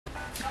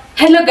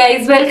Hello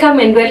guys, welcome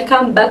and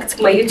welcome back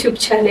to my YouTube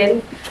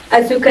channel.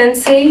 As you can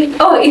see,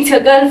 oh, it's your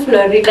girl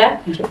Florida,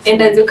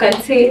 and as you can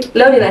see,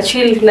 leo nina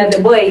chill na the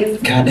boys.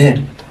 God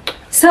damn.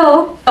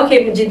 So,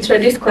 okay,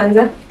 mjintroduce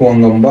kwanza.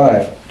 Kuanga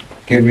mbaya,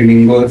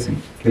 Kevin Ngosi,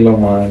 kila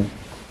mahali.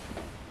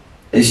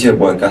 It's your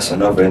boy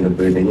Casanova in the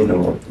building, you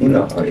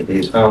know how it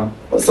is.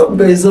 What's up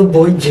guys, it's your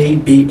boy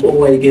JB.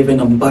 Oh, I gave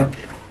I'm back.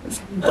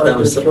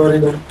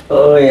 Florida.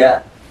 Oh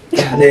yeah.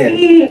 God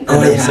damn.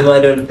 Oh yeah.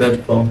 Somebody on the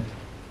platform.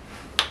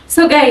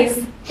 So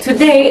guys,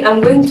 today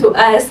I'm going to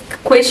ask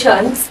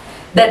questions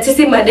that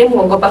sisi madem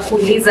huogopa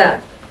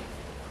kuuliza.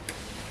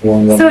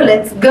 So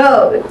let's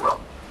go.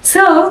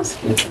 So,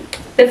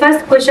 the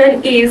first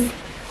question is,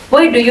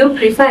 why do you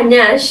prefer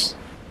nyash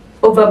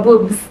over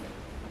boobs?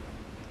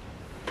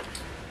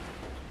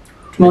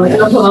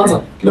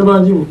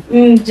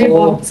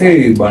 Jibu.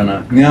 Say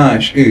bana,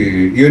 nyash,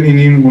 hiyo ni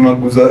nini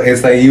unaguza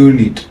SI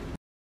unit?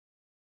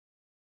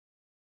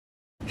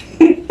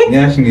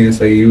 Nyash ni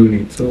SI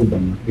unit, so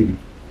bana.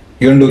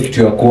 Hiyo ndo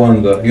kitu ya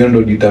kwanza, hiyo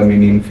ndo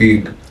determining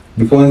figure.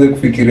 Before anze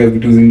kufikiria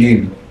vitu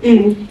zingine.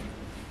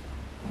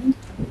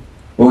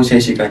 Wewe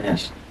ushashika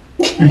nyashi.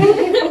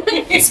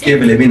 Sikia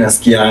vile mimi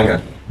nasikia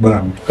anga.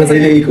 Bana. Kwanza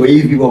ile iko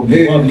hivi kwa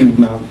problem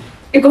na.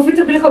 Iko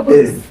vitu kuliko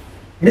boobs.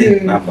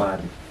 Na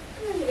bali.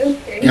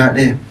 Okay. God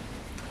damn.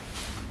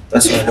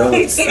 That's why I love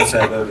it. That's why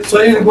I love it. So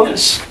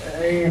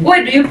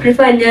Why do you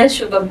prefer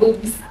nyash over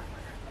boobs?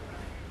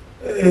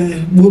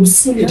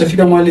 boobs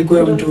itafika mahali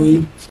kwa mtu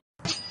hii.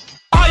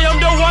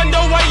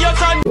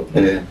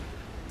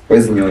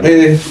 Where's nyonya?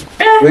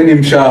 Wewe ni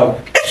msharp.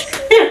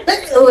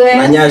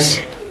 Na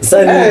nyashi.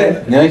 Sana.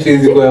 Nyash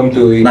hizi kwa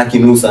mtu huyu. Na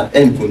kinusa,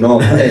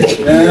 kuno.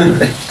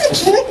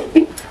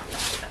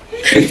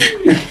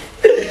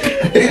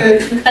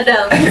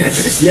 Adam.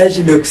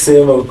 Yashi ndio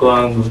kusema uko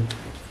wangu.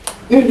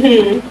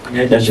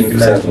 Nyashi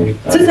kilafu.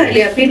 Sasa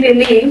ya pili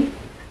ni,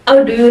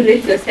 how do you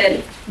rate yourself?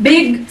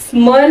 Big,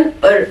 small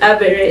or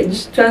average?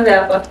 Tuanze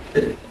hapa.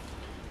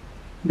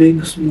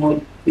 Big, small,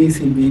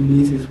 easy,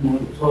 big, easy, small.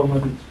 So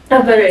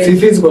Average. see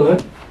physical, huh?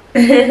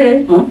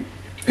 What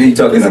are you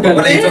talking about?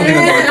 What are you talking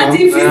about?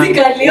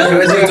 Physically. What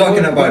are you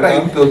talking about? What are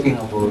you talking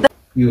about?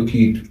 Your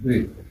kid.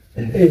 Wait.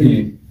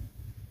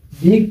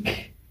 Big.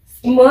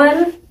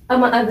 Small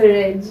ama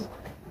average?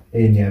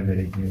 Ni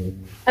average.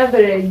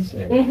 Average.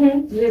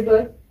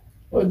 Label.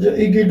 Oje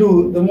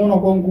ikidu the more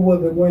unakuwa mkubwa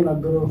the more ina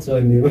grow.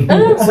 So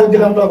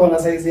kila mtu ako na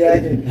size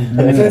yake.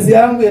 Size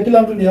yangu ya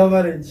kila mtu ni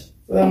average.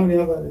 So yangu ni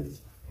average.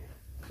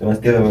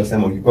 Unasikia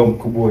wanasema ukikuwa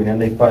mkubwa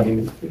unaenda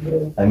ifanye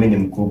I mean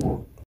mkubwa.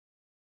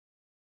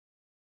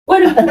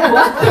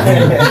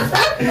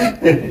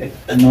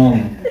 No.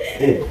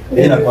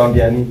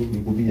 Nakwambia nini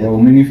nikubia.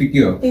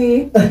 Umenifikia?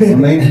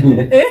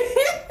 Unaimbu.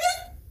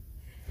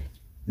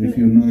 If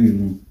you know, you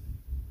know.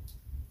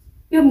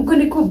 Yo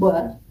mkono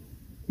kubwa.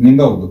 Ni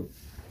ndogo.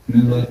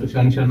 Nizo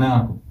tushanisha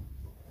nako.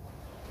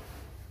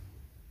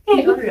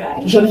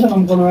 Alright. Tushanisha na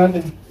mkono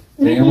wake.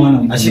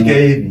 Ashike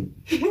hivi.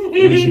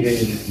 Ashike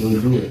hivi.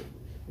 Ndio.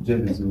 Je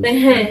vizuri.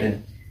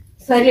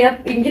 Swali ya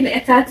ingine ya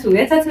tatu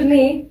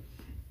ni,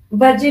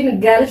 virgin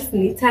girls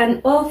ni turn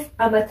off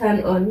ama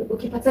turn on?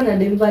 Ukipata na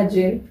dem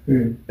virgin.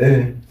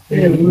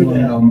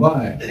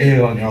 Mbaya.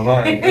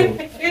 Wanavaa.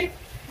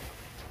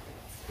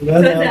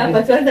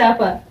 Tuanze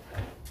hapa.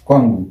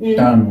 Kwangu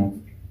tano.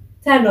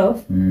 Turn off.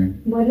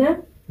 Mbona?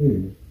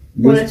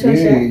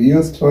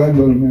 You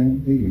struggle,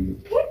 man.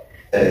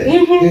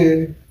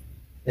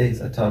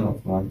 It's a turn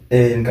off, man.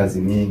 Ni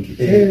kazi mingi.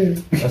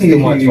 That's too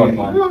much fun,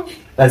 man.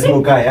 Lazima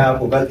ukae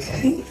hapo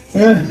basi.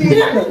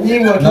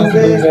 Nyimbo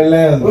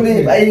tuendelea.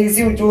 Uli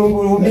si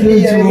uchungu,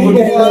 ubilia.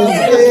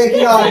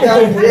 Kila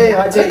wakati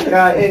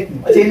acha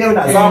leo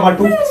nazama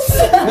tu.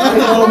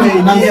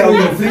 Umeingia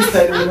ume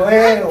freestyle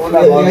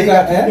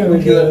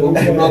unaogelea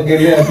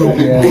unaogelea tu.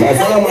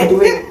 Nazama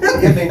tu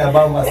yepe na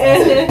bamba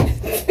sasa.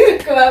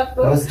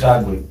 No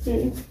struggle.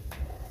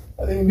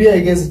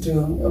 I guess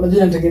tu.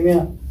 Unajua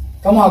nategemea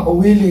kama ako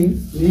willing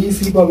ni hii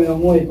siku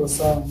ameamua iko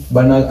sawa.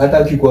 Bana hata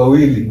akikuwa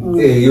willing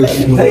hiyo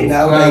kitu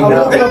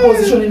Kuna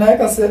position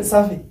inaweka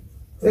safi.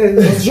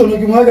 Position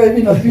ukimweka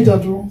hivi inapita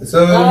tu.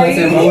 So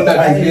unasema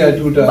utakimbia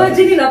tu ta.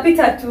 Virgin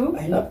inapita tu.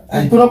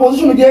 Kuna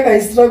position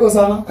ukiweka struggle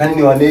sana. Yaani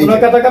ni wale.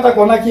 Unakata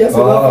kona kiasi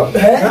hapo.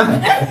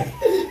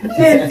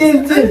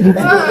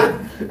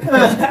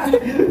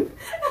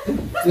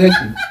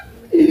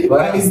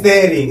 Bana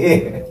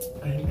staring.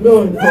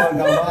 No,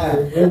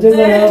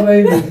 unacheza na hapa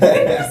hivi.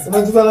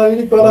 Unacheza na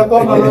mimi kwa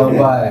kona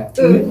mbaya.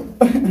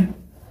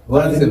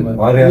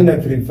 Wanasema Mimi na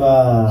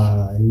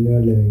prefer ni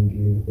wale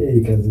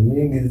wengine. Kazi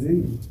mingi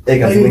zi.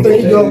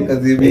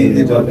 kazi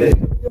mingi tu.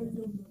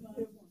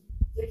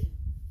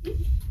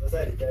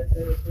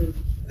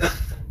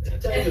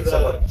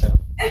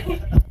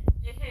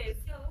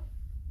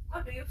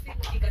 How do you feel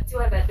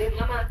ukikatiwa na dem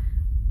ama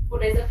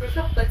unaweza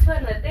prefer kukatiwa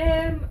na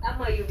dem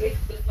ama you make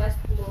the first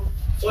move?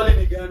 Swali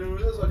ni gani?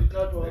 Unaweza swali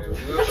tatu hapo.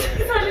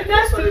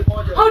 Swali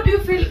moja. How do you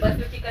feel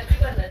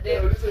ukikatiwa na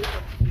dem?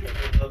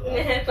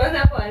 Kwanza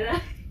hapo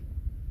ana.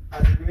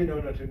 Mimi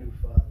naona tu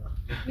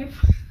ni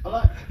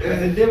fara.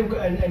 Dem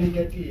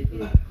anikatie.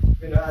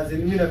 Kuna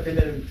azini mimi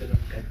napenda mtu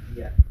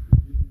anamkatia.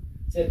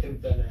 Sasa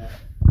mtana.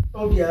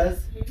 Obvious.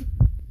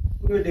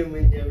 Huyo dem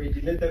mwenye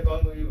amejileta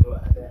kwangu hivyo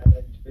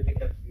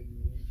anajipeleka pia.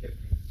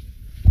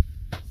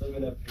 So mimi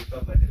na prefer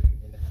madem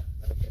mwenye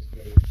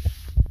anamkatia hivi.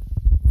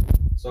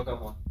 So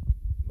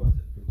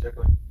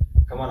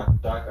kama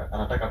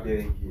anataka pia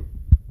wengine.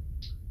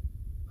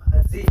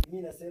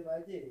 Mimi nasema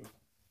aje?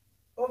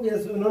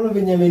 Obvious unaona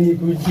venye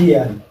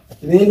amenikujia.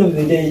 The end of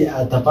the day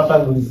atapata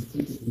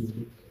muziki.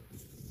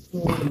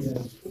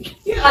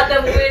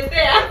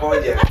 Atamuendea.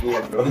 Moja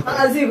bro.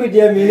 Si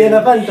kujiamini,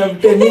 nafaa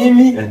nitafute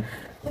mimi.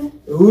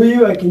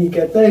 Huyu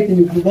akinikataa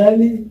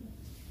akinikubali.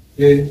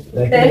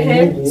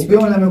 Lakini Sio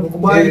mwana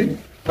amekukubali.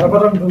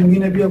 Unapata mtu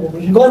mwingine pia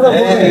kukushinda. kwanza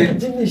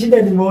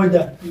shida ni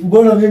moja.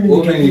 Mbona mimi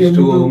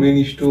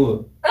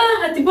Umenishtua.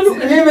 Ati mbona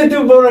mimi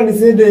tu mbona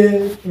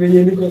nisende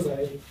venye niko sasa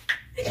hivi.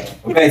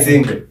 Ukae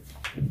single.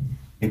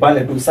 Ni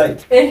pale tu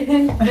site.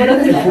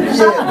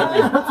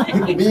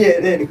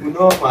 Nikubie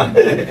nikunoma.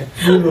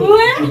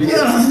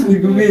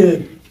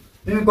 Nikubie.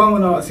 Mimi kwangu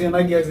na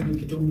wasianagi azini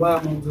kitu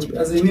mbaya mzuri.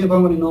 Azini mimi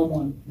kwangu ni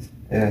normal.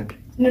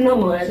 ni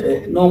normal.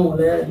 Normal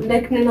yeah.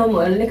 Like ni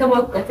normal. Ni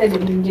kama kukatia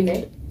dem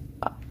mwingine.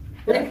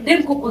 Like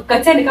dem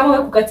kukatia ni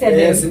kama kukatia dem.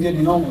 Yes, ndio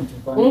ni normal tu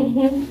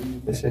kwangu.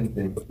 The same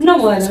thing.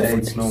 Normal.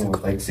 It's normal.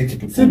 Like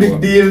Si big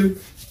deal.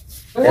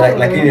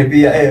 lakini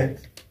pia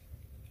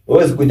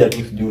huwezi kuja tu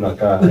sijui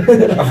unakaa.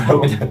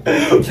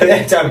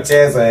 Acha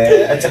mchezo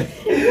acha.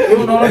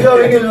 Unajua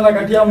wengine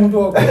wanakatia mtu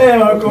wako.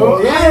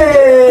 Wako.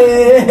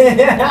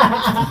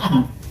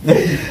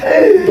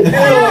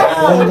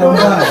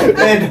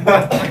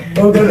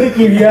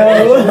 Ukatiki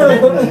yao.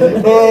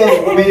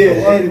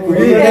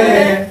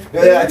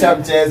 Acha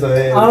mchezo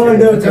Hao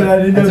ndio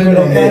tunalindo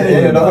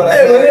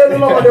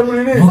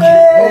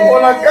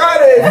Ona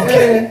kare.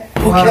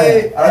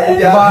 Okay.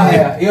 Anakuja.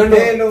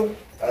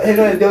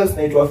 Hello ndio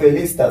tunaitwa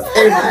Felistas.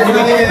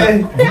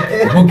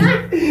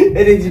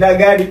 Ile jina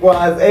gani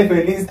kwanza?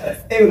 Felistas.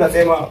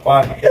 Unasema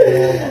hapana.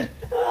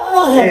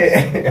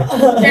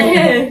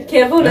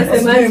 Kevo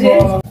unasemaje?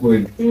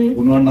 Kweli.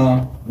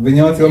 Unaona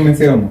venye watu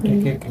wamesema.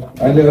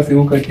 Wale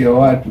wasiukatia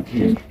watu.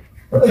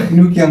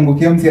 Lakini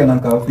ukiangukia msi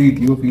anakaa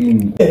fiti hiyo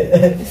feeling.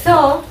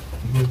 So,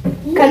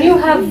 can you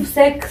have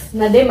sex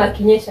na dem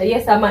akinyesha?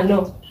 Yes ama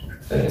no?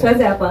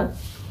 Tuanze hapa.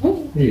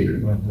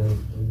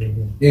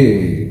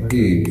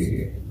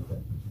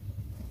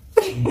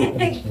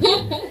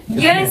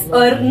 Yes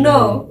or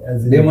no?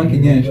 Dem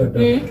akinyesha.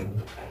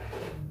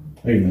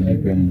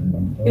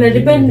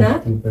 Inadepend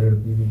na?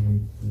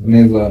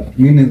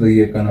 Mimi naweza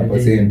iweka na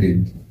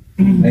percentage.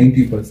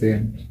 90%.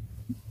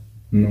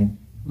 No.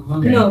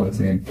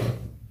 10%.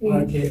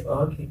 Okay.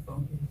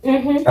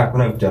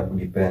 Hakuna mtu ya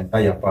kunipenda.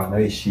 Hapana,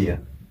 wewe shia.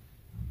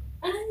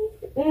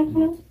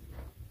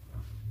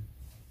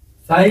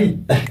 Sai.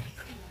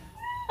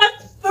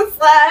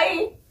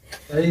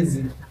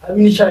 Saizi.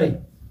 Mimi shy.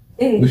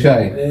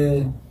 Ushai.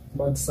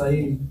 But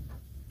sai.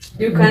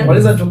 You can.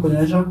 Waliza tu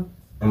kunyesha.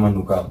 Ama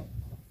nuka.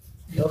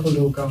 Hapo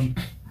ndio kama.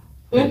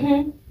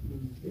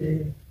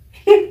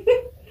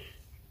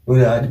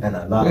 Wewe hadi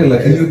analala.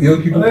 Lakini hiyo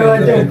kitu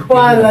Wewe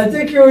kwanza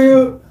cheki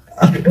huyu.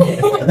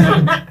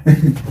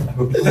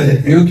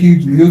 hiyo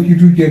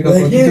kitu kieka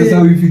kwa kitu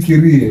sasa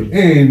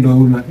uifikirie. Ndo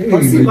una.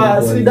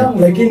 Si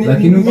damu Lakini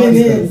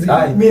mimi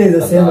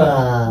naweza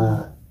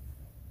sema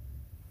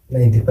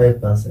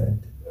 95%.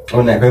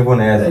 Ona kwa hivyo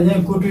unaweza. yenyewe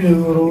kutu ni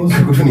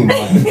ruhusu. Kutu ni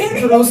mbaya.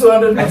 Tunahusu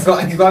 100%.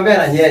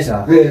 Akikwambia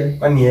ananyesha.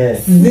 Kwani yeye?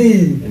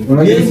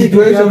 Unajua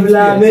situation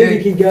la maybe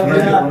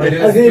kigabla.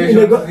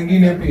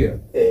 zingine pia.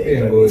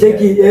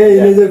 Cheki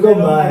inaweza kuwa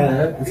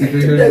mbaya.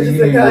 Situation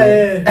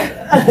zingine.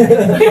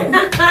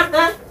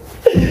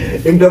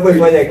 Ndio hapo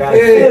ifanye kazi.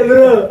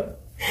 Bro.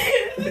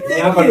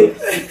 Hapa.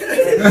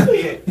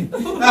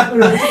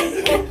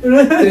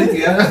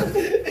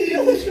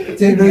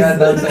 Cheki ya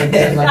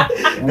tena.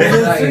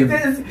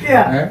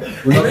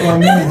 Unakuwa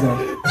mmoja.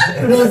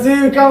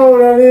 Unasikia kama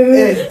una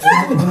nini?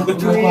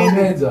 Unakuwa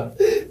mmoja.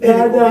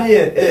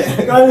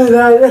 Kani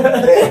dada.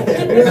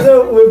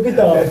 Ndio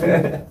umepita wapi?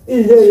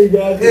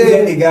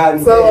 Ni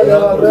gani? Sawa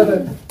na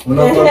brother.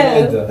 Unakuwa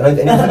mmoja.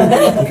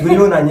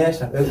 Ukivyo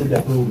unanyesha, wewe kuja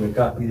tu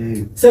umekaa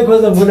hivi. Sasa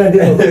kwanza mbona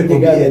ndio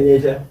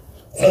kunyesha?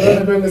 Sasa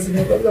ndio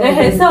nimesikia.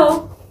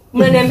 So,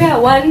 mnaniambia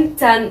one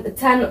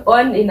turn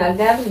on in a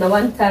girl na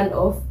one turn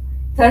off.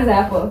 Tuanze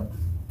hapo.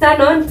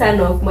 Turn on, turn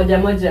off moja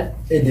moja.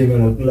 Ndio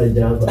wanakula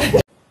jaba.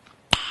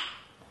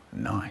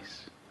 Nice.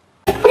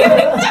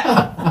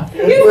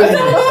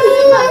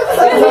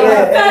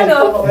 Turn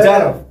off.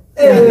 Jana.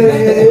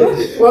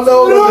 Kwanza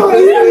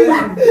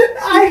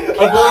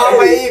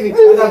Hapa hivi,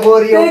 ana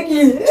borio.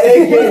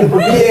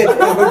 Nikubie,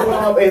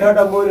 tunakuwa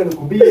hapa borio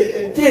nikubie.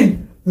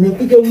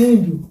 Unapiga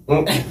mwingi.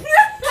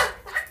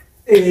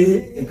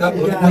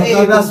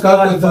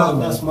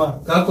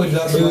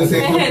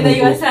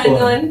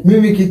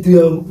 Mimi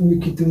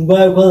kitu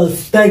mbaya kwanza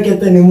sitaki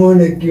hata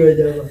nimuone kiwa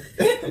jaba.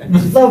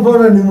 Sasa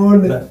bora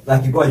nimuone. Na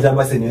kikuwa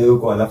jamba senye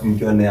yuko alafu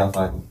mkiwa naye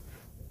afanye.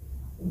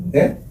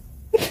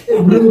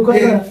 Bro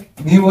kwanza.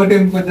 Ni wote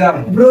mko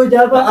jamu. Bro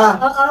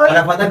jaba.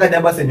 Anafanya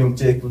jaba senye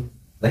mcheki.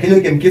 Lakini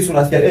ukimkisu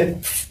unasikia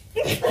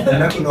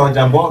na kuna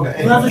wanja mboga.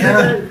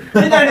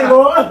 Nina ni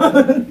go.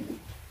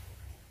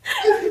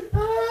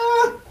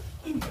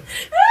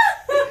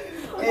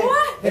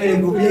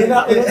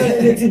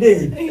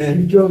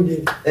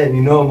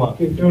 Ni noma.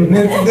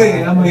 Next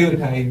day ama hiyo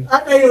time.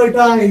 Hata hiyo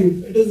time.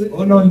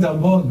 Unaonja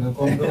bonga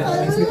kwa mdomo.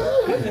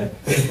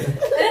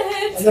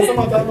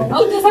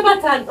 Au tusema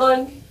turn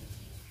on.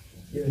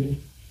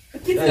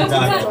 Kitu ya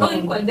turn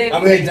on kwa demo.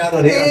 Ame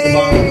jana ni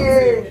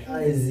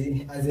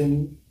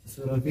Azin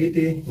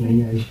surapiti na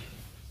nyashi.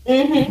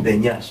 the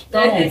nyash.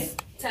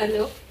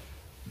 Tano.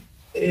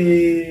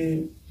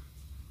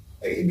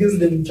 Gizi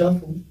dem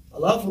chafu.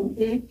 Alafu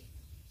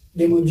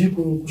demo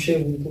jiku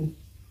kushevu huko.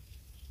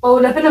 Oh,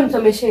 unapenda mtu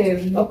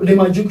ameshave. Hapo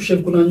demo jiku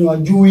kushevu kuna nywa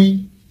jui.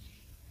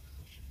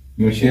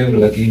 Mshave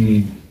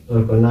lakini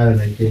Wako nayo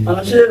lakini.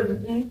 Anashave.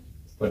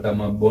 pata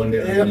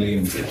mabonde na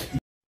lini.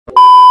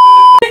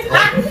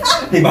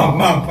 Ni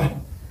mama.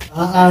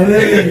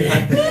 Wewe.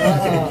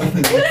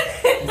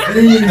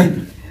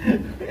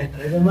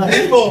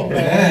 Hivyo.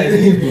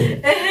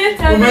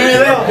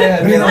 Umeelewa?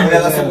 Mimi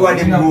naona sikuwa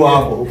ni mguu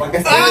hapo. Upake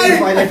sasa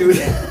fanya tu.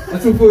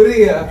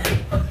 Sufuria.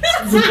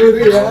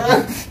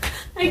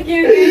 Thank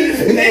you.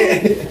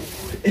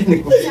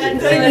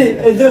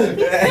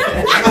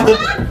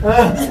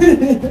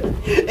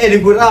 Ni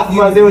kurafu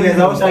mazee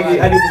unaweza ushaki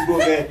hadi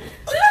kugoge.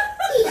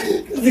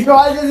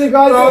 Zikoaje?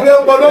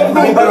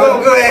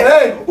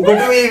 Uko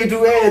tu hivi tu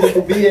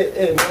nikupie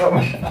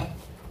mama.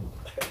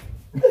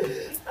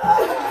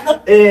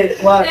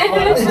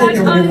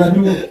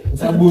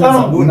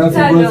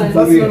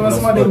 Basi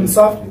wanasema dem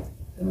safi.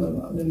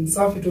 Dem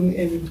safi tu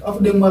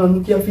afu dem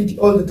ananukia fit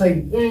all the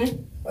time.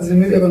 As in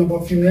maybe akona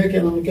perfume yake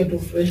ananukia tu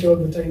fresh all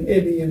the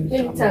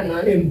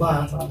time.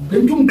 Mbaya sana.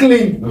 Dem tu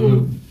clean.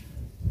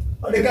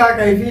 Alika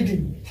kaifiti.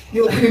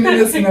 Hiyo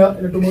cleanliness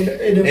inatumika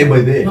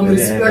By the na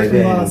respect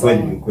mbaya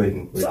sana.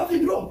 kweli. Safi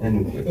bro.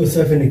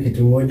 Usafi ni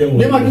kitu moja Dem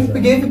muhimu.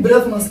 akipiga hivi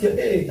breath unasikia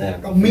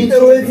kamini.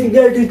 Hawezi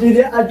gati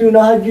tuli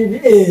atuna haki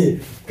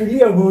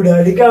tulia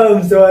buda ni kama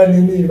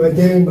msawani ni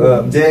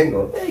majengo.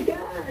 Mjengo.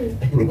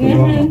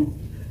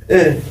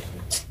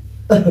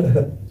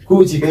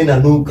 Kuchi kaina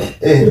nuka.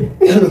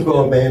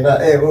 Nuko mena.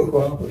 Uko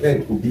hapo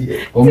kupie.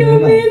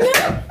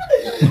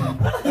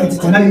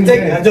 Kuna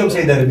mjengo najua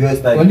kushaida review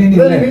style. Kwa nini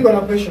Wewe leo? niko na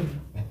question.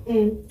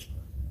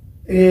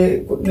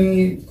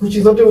 Ni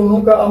kuchi zote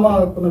unuka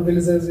ama kuna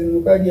vile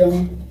zinukaji ama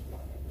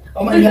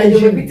ni hygiene?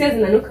 Umepitia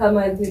zinanuka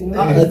kama zini.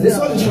 This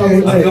one is from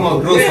I've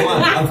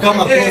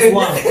come across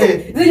one.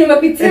 Zini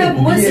umepitia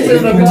mosi.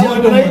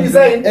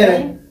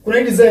 Kuna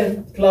hii design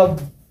club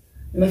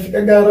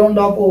inafikaga around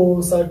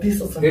hapo saa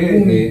 9 saa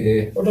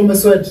 10 watu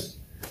wamesweat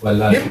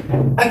Wallahi.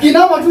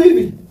 akinama tu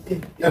hivi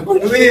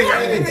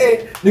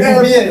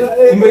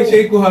Umesha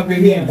iko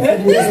hapenia.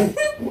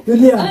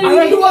 Tulia.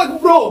 anadua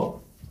bro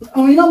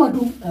anainama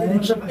tu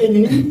anashaka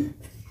nini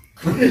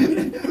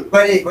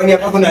Kwani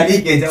hapa kuna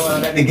leakage au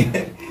nani?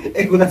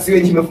 Kuna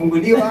siweji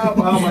imefunguliwa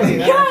hapa ama ni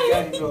nani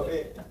bro?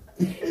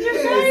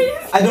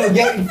 I don't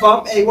get it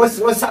fam. Hey, what's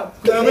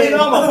up?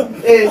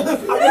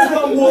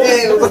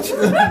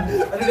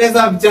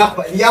 Anaweza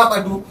mchapa. Ni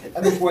hapa tu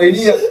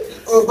anakuainia.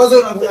 Kwanza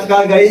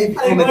unakanga hivi,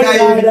 umekaa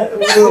hivi.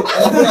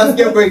 Alafu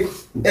unasikia kwa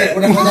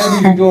unafanya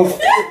hivi vitu.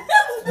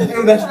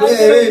 Unashtuka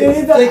wewe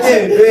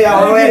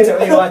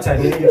wacha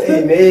nini?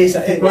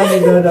 Imeisha.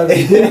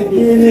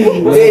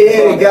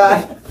 God.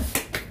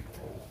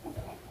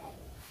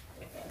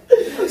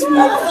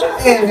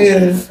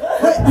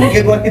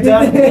 Kwa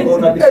kitani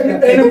kuna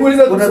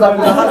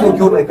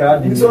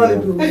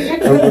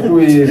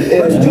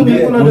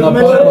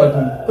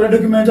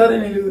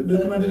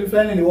documentary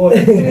fulani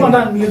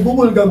niliona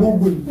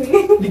Google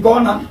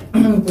nikaona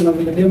kuna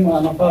vile demo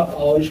anafaa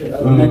aoshe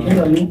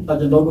anaenda ni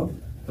haja ndogo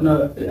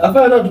kuna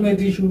afaa hata tumie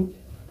tissue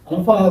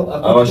anafaa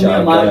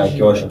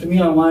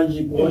atumia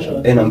maji kuosha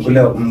na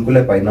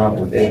mkule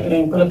pineapple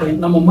mkule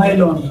na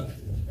melon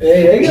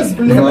I guess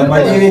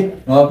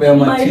Nawapea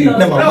matipu.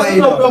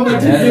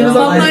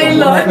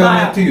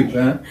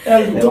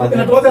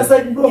 inatoka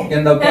side bro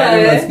Kenda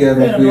pale unasikia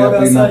harufu ya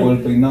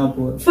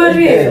pineapple. For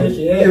real.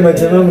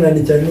 Machana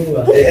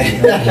mnanichanua.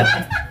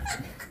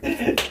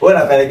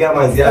 Unapelekea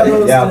mazi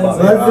yake hapa.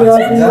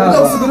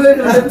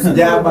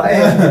 Jaba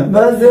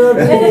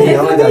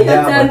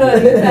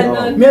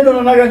mimi ndo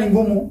naonaga ni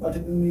ngumu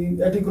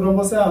ati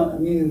kurombosea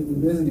mimi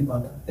huwezi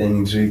nipata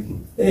ni tricky.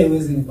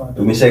 Huwezi nipata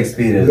Tumesha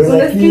experience.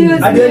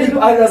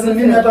 hadi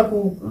mimi hata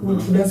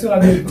kudance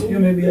na hiyo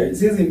maybe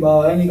siwezi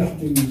mbao yani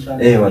kitu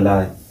kimeshana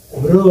Wallahi.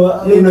 Bro,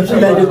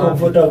 unafeel like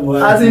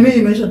comfortable. azimi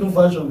imeisha tu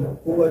fashion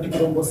kwa ati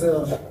kurombosea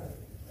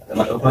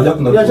Unajua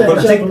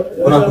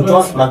kuna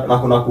kutoa na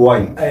kuna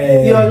kuwine.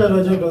 hiyo hata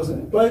tuache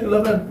tu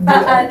labda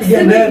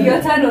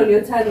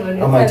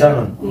Oh my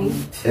channel.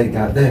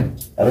 God damn.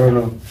 I don't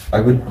know.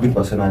 A good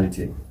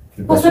personality.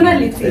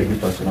 Personality.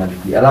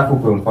 Personality. Alafu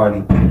kwa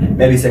mfano.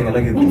 Mimi sema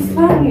lagi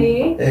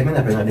Mfani. Mimi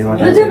napenda dema.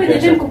 Unajua mimi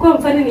ndio kukua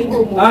mfani ni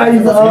ngumu.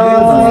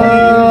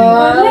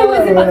 Leo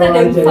mwezi pata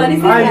dem mfani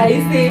si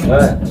rahisi.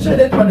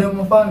 Shede kwa dem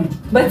mfani.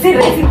 But si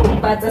rahisi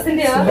kumpata, si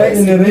ndio?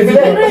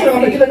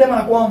 Kila dem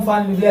anakuwa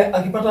mfani vile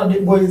akipata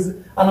boys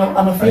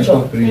ana feature.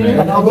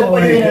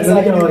 Anaogopa yeye.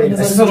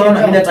 Sasa unaona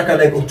mimi nataka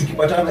like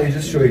tukipatana you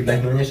just show it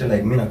like naonyesha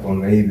like mimi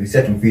nakuanga hivi. Si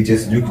atu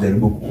features sijui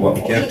kujaribu kuwa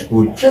kiasi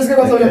cool. Sasa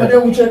kwa sababu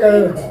madem ucheka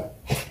wewe.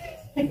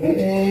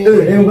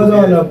 Kwanza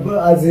wana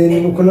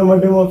azini kuna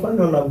mademo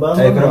mfano na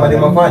bamba. Kuna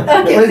mademo mfano.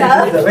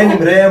 Wewe ni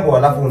mrembo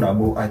alafu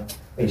unabu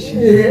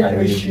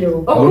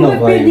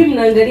Kumbe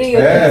mnaangalia hiyo.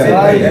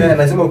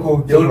 Lazima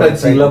uko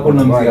utachila hapo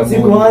na mzee. Si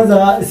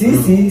kwanza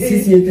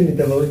sisi yetu ni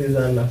tofauti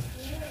sana.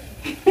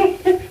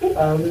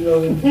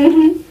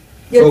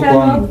 Your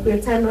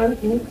turn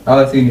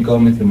on. Si nikawa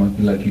umesema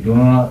kila kitu.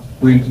 Unaona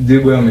point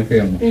Jebo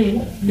amesema.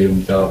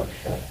 Dem sawa.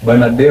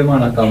 Bana dem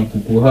anakaa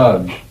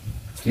mkukuhag.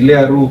 Ile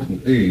harufu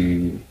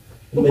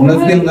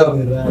unasikia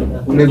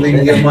unaweza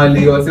ingia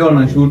mali wase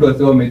wanashoot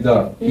wase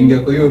wamejaa. Ingia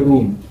kwa hiyo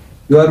room.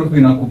 Hiyo harufu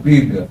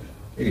inakupiga.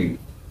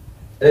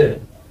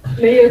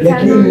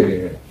 Lakini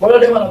wala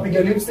dem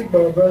anapiga lipstick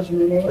barabara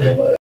shule.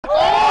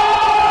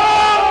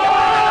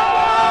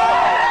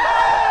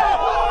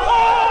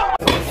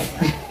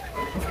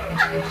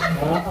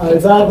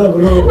 Sasa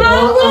bro.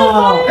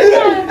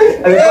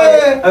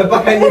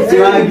 Mpaka ni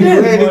siwagi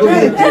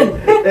wewe.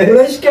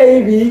 Unashika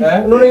hivi,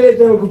 unaona ile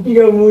tena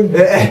kupiga mundu.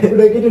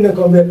 Kuna kitu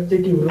nakwambia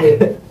cheki bro.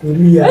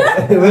 Tulia.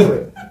 Wewe.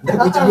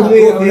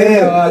 Ndakuchukulia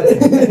wewe.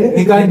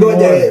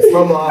 Nikangoja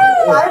mama.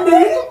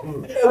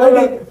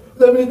 Hadi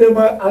mimi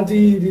ndema ati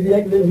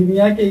dini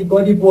yake iko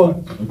hadi poa.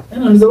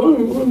 Anaanza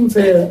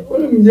mzee,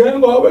 ule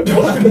mjengo hapo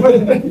toka.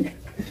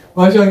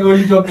 Mashangi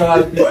ulitoka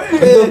wapi?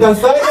 Kutoka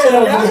sasa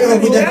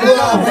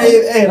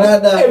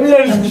rada. Mimi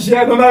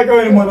nilishia kama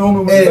kama ni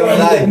mwanaume.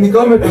 Ni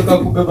kama umetoka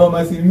kubeba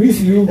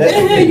masimisi huko.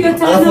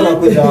 Alafu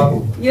nakuja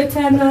hapo. Your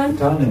turn on.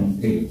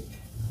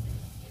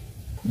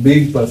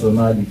 Big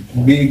personality,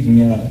 big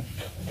nya.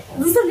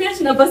 Sasa ni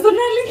na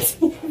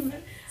personality.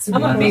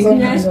 Ama big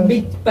nyash,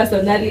 big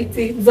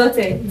personality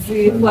zote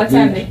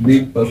zifuatane.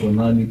 Big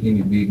personality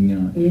ni big nya.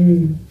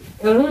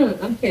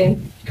 Okay.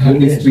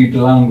 Ni street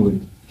language.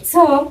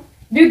 So,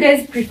 do you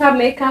guys prefer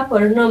makeup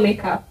or no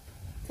makeup?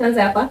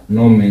 Tuanze hapa.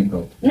 No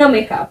makeup. No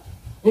makeup.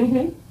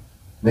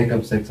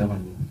 Makeup sex ama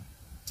nini?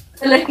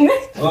 Like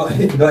Oh,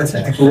 gotcha.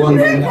 makeup.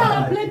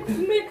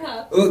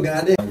 Oh,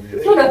 got it.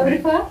 So, do you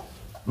prefer?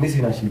 Mimi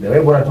sina shida.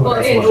 Wewe bora tu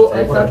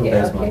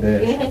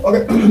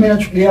Okay, mimi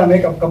nachukulia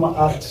makeup kama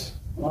art.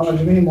 Unaona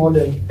mimi ni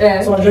model.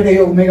 So najua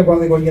hiyo makeup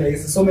kwanza iko ingine.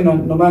 So mimi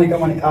naona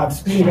kama ni art,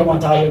 si kama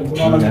talent.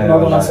 Unaona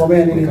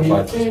unasomea nini.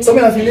 So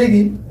mimi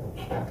nafiligi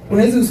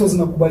kuna hizo uso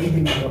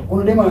zinakubaliki makeup.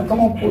 Kuna dema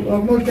kama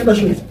ukienda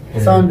shule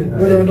Sunday,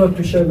 wewe ndio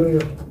tushare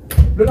hiyo.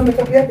 Ndio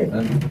makeup yake.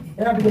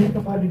 Yana piga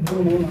makeup hadi ndio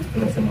unaona.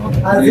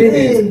 Azini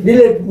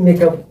ile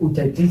makeup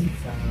utatisi sana.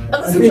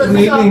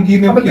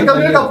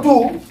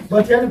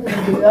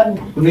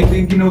 Kuna ile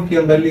ingine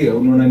ukiangalia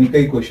unaona nika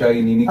iko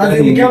shiny, nika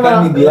ni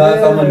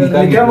glass ama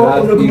nika ni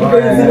glass.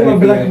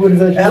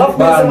 Alafu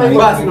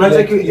basi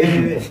unacheki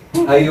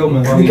Hayo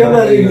ni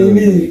kama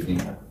nini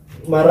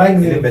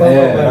marangi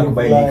zimepaka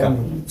kubainika.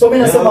 So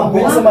mimi nasema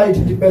it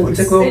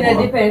depends. Ina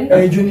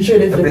depend. Junisha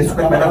ile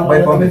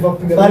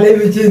pale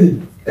hivi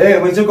chini.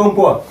 Mwenzako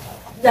mpoa.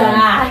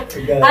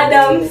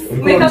 Adams,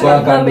 makeup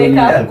or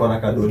makeup. Alikuwa na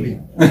kadoli.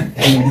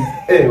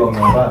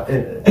 Wamamba.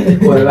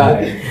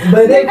 wallahi.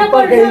 Baadaye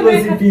kupaka hivyo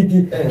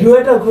sipiti. Juu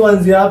hata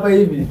kuanzia hapa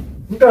hivi.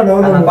 Mtu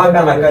anaona anapaka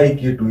anakaa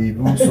kitu hivi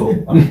uso,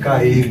 anakaa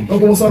hivi.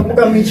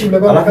 Kumsaka michi ule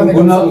baba kama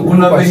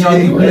kuna venye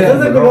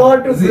sasa kuna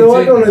watu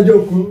wanajua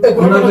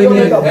kuna venye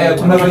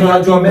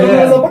wanajua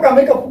unaweza paka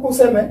makeup huko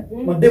useme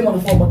mademo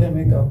anafaa paka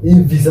makeup.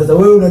 Hivi sasa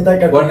wewe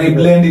unataka wana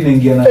blend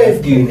inaingia na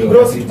skin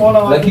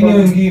lakini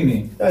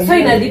wengine so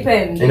ina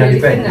depend.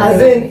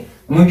 Azen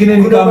mwingine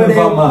ni kama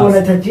mama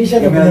unatatisha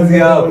na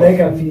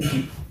unaweka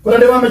fiti. Kuna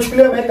demo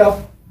amechukulia makeup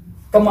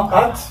kama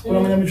art, kuna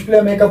mwenye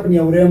amechukulia makeup ni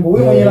ya urembo.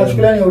 Huyu mwenye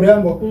anachukulia ni ya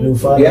urembo.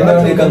 Yenda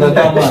unikanga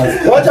kama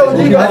Wacha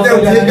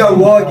ujinga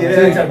uoge.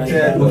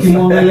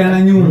 Ukimwangalia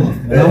na nyuma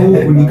na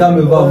huku ni kama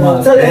amevaa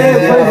mask. Sasa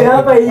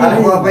hapa hivi.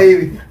 Hapa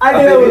hivi.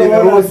 Hata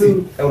unaruhusi.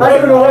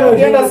 Hata unaona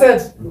ukienda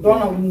set,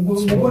 utaona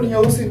mguu ni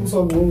nyeusi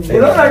uso mweusi.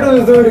 Unaona tu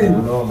vizuri.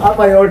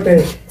 Hapa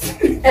yote.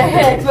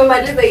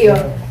 Tumemaliza hiyo.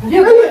 Do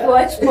you guys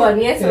watch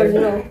porn, yes or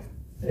no?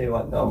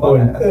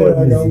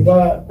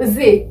 Naomba.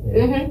 Zi.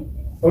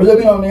 Unajua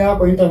mimi naona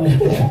yako internet.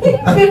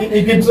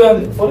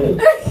 Ikitrend.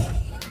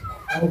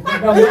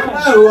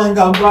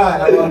 Uanga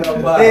mbaya.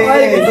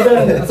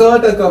 So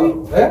hata kama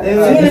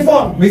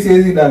mimi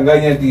siwezi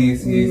danganya ati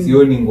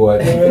sioni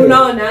ngwati.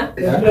 Unaona?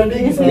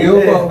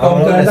 Hiyo kwa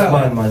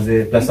mtandao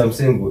manze plus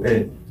Samsung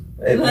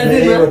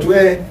Lazima. watu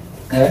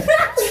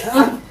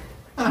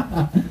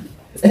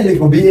Ele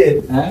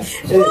kubie. What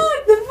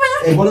the fuck?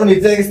 Mbona ni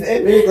text?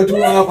 Niko tu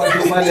hapa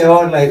tu pale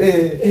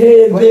online.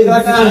 babe.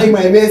 Hata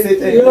my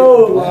message.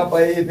 Yo.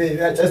 Hapa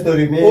hivi. Acha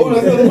story mingi.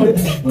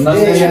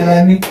 Unaangalia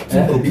nani?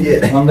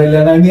 Tubie.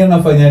 Angalia nani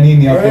anafanya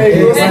nini hapo?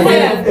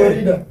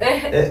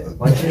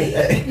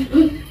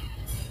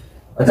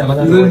 Acha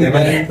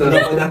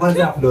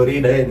kwanza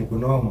Florida ni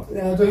kunoma.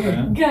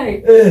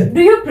 Guy,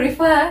 do you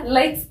prefer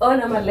lights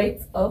on or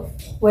lights off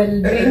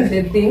while doing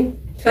the thing?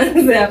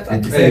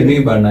 Mi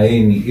bana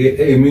eni.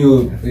 Mi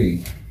You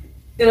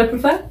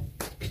prefer?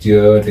 kitu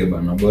yoyote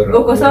bana bora.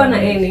 Uko sawa na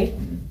any?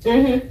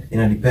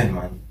 Ina depend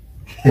man.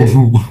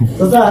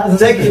 Sasa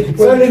Check it.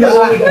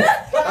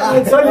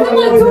 Lights on or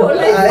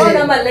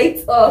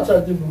lights off?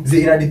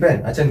 Ina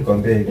depend. Acha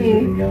nikwambie kitu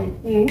yangu.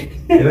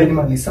 Wewe ni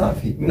mali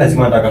safi. Mimi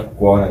lazima nataka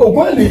kukuona.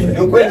 ukweli.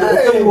 So,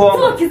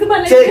 kizima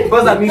lights. Check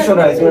kwanza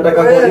missionary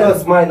unataka kuona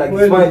smile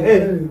like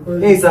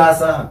smile.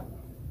 Sasa.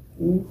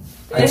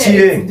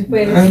 Achie.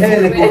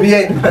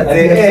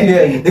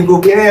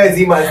 Nikupie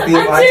zima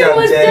steam acha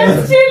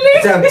mchezo.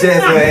 Acha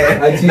mchezo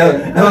Achie.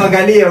 Na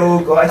angalia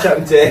huko acha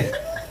mchezo.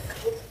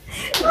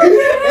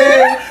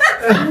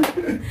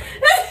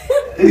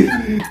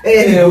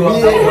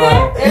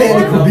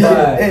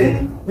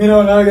 Mimi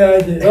naonaga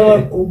aje. Kama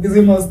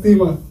ukizima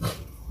stima.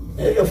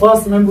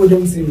 First mambo je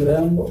msingira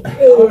yangu.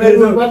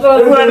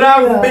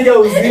 Unataka kupiga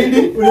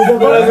uzidi,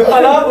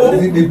 alafu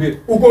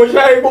uko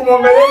shy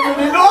kumwangalia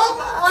ni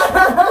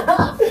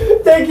noma.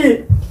 Take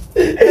it.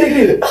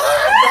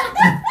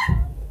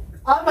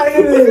 Ama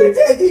hivi.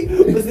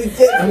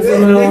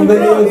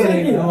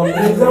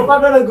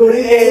 Unapata na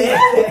gori.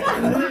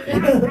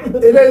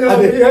 Ile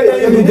unapiga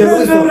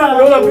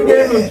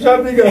hivi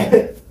ushapiga.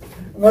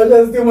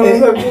 Ngoja stima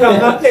unapiga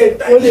kake.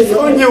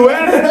 Unji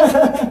wewe.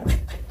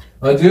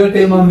 Watu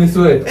yote ima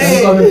msweat.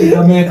 Kama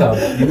amepiga makeup.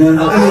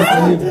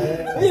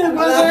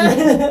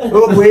 Inaanza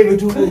Huko hivi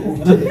tu.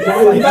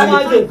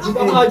 Nikamaje.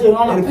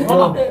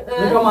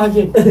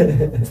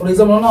 For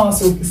example, unaona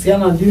wasi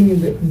ukisiana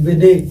during the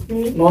day.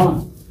 Unaona?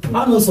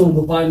 Ano so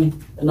ngopani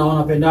na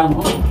wanapendana.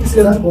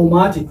 Kisi mtu kwa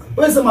umati.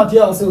 Wewe sema ati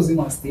yao sio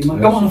uzima stima.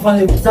 Kama unafanya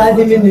hivyo. Sasa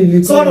mimi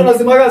nilikuwa. So ndo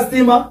lazima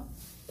stima.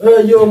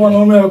 Yo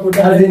mwanaume wako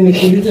ndani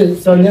nikuulize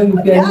swali yangu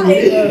pia ni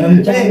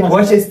mchana.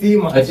 Washe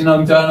stima. Achina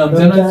mchana kwa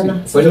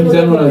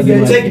mchana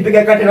unazima. Check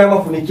piga kati na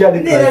mafunikia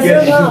ndipo.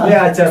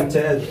 Acha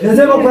mchezo.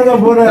 Nasema kwanza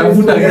mbona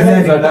Tafuta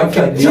gani za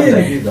tafuta.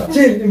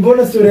 chill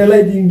mbona story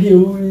light ingie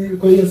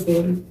kwa hiyo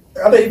story.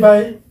 Hata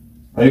hivi.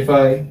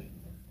 Wi-Fi.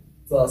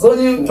 So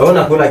ni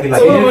Unaona kuna kila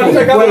kitu.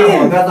 Kwa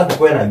mwangaza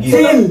kwa na giza.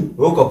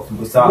 Huko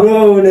kufungu sawa.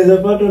 Bro, unaweza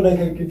pata na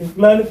kitu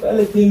fulani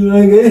pale chini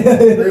unaangalia.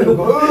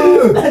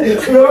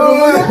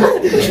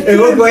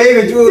 Huko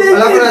hivi tu.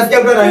 Alafu nasikia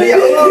mtu analia.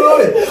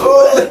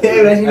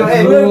 Unashindwa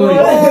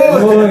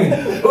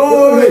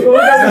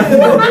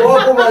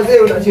Huko mazee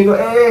unashindwa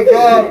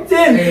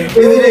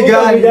hizi ni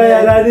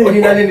gani?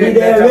 Unidali ni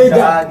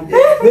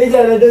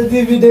Meja na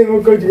dozi video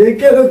huko je.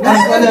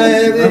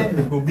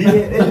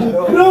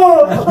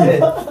 no.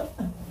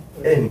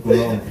 Ni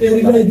kunoma. So,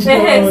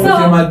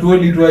 Sema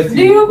tuoli tu do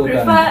you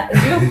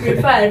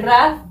prefer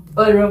rough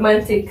or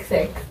romantic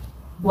sex?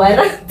 Why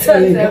not?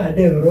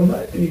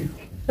 Romantic.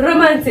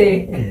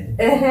 Romantic.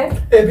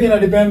 Pia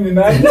depend me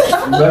man.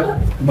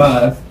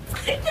 Bas.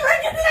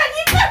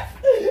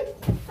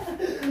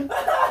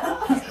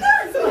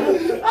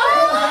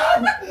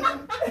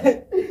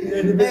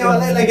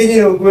 Wala lakini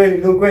ni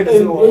ukweli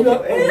sio.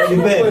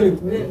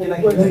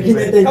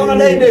 Lakini kama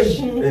unadai dem.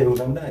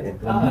 Unamdai.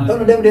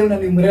 Kama dem na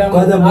nimrea.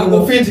 Kwanza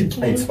Mungu fiti.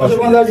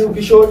 Kwanza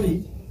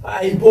ukishoti.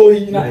 Ai boy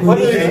na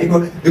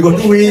Iko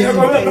tu hivi.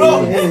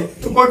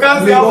 tuko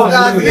kazi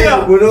hapa.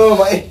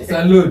 Kunoma.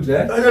 Salute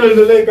Acha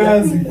niendelee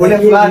kazi. Ule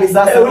fulani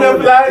sasa. Ule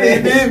fulani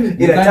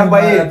hivi.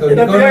 Inachapa hii.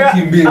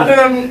 Hata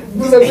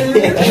namguza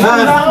vile.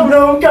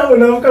 Unaamka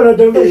unaamka kama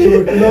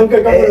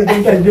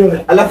unataka jua.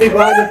 Alafu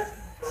bado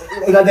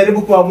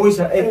unajaribu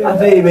kuamsha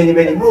hata hii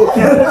imenibu.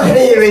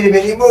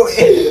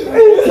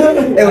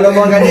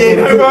 Unamwangalia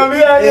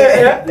Nakwambia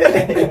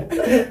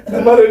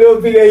bado leo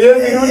piga hiyo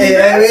rudi.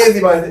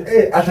 hawezi basi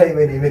hata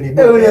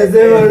imenibu.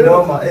 Unasema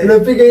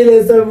unapiga ile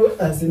hesabu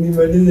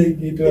asinimalize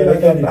kitu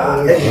haraka ni.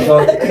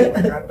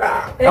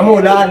 Kama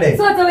ulale.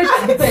 So,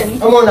 it depends.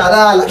 Kama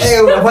unalala,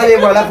 unafanya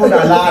hivyo alafu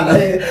unalala.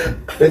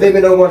 Wewe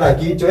mimi naomba na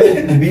kichwa,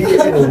 mbili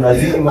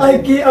unazima.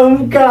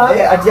 Akiamka.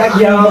 Ati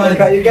yake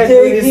amka, you get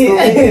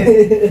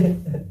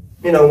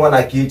mimi naomba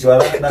na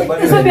kichwa.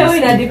 So, pia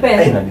ina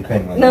depend. Ina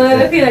depend. Na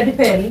pia ina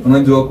depend.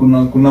 Unajua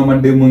kuna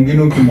mademu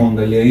mwingine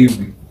ukimwangalia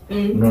hivi.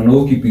 Unaona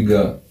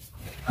ukipiga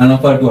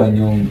anafaa tu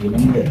anyonge.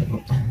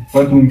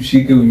 Watu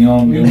mshike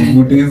unyonge,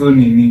 mvute hizo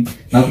nini.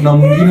 Na kuna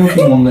mwingine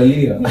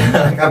ukimwangalia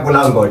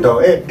Kakula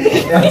ngoto.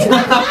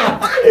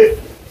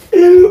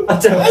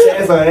 Acha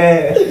mchezo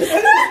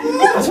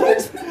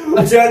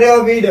Acha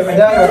leo video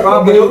kadanga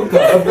kwa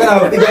geuka.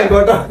 Afika upiga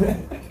ngoto.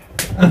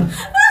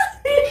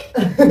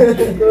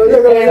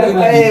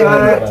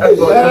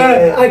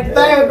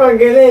 Akitaka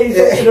kuongelea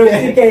hizo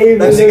tunashika hivi.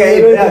 Nashika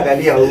hivi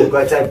angalia huko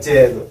acha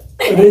mchezo.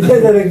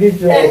 Unacheza na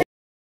kichwa.